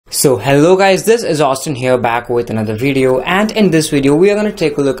So hello guys, this is Austin here back with another video, and in this video we are going to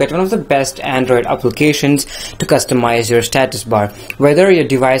take a look at one of the best Android applications to customize your status bar. Whether your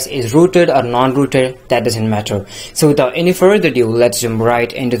device is rooted or non-rooted, that doesn't matter. So without any further ado, let's jump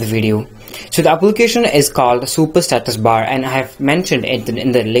right into the video. So the application is called Super Status Bar, and I have mentioned it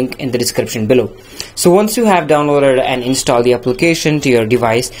in the link in the description below. So once you have downloaded and installed the application to your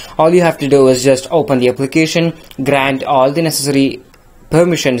device, all you have to do is just open the application, grant all the necessary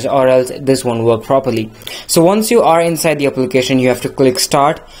permissions, or else this won't work properly. So once you are inside the application, you have to click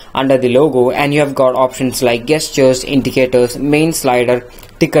start under the logo, and you have got options like gestures, indicators, main slider,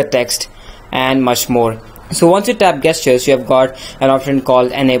 ticker text, and much more. So once you tap gestures, you have got an option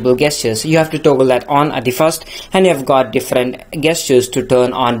called enable gestures. You have to toggle that on at the first, and you have got different gestures to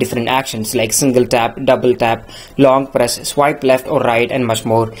turn on different actions like single tap, double tap, long press, swipe left or right, and much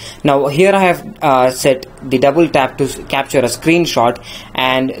more. Now here I have set the double tap to capture a screenshot,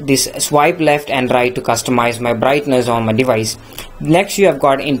 and this swipe left and right to customize my brightness on my device. Next you have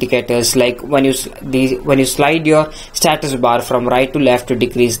got indicators, like when you slide your status bar from right to left to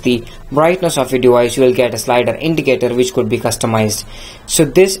decrease the brightness of your device, you will get a slider indicator which could be customized. So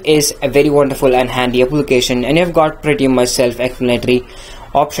this is a very wonderful and handy application, and you have got pretty much self-explanatory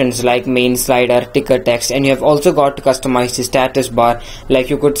options like main slider, ticker text, and you have also got to customize the status bar,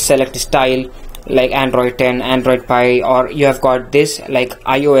 like you could select style like Android 10, Android Pie, or you have got this like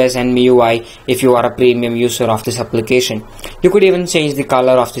iOS and MIUI if you are a premium user of this application. You could even change the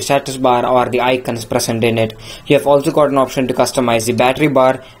color of the status bar or the icons present in it. You have also got an option to customize the battery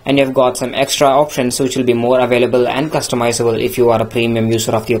bar, and you have got some extra options which will be more available and customizable if you are a premium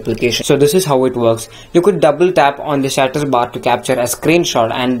user of the application. So this is how it works. You could double tap on the status bar to capture a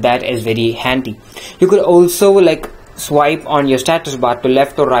screenshot, and that is very handy. You could also swipe on your status bar to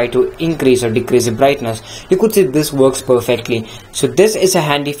left or right to increase or decrease the brightness. You could see this works perfectly. So this is a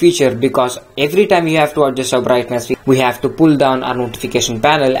handy feature because every time you have to adjust our brightness, we have to pull down our notification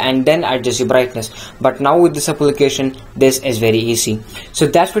panel and then adjust the brightness. But now with this application, this is very easy. So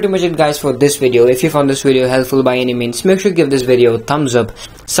that's pretty much it guys for this video. If you found this video helpful by any means, make sure to give this video a thumbs up,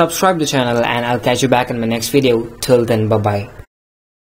 subscribe to the channel, and I'll catch you back in my next video. Till then, bye bye.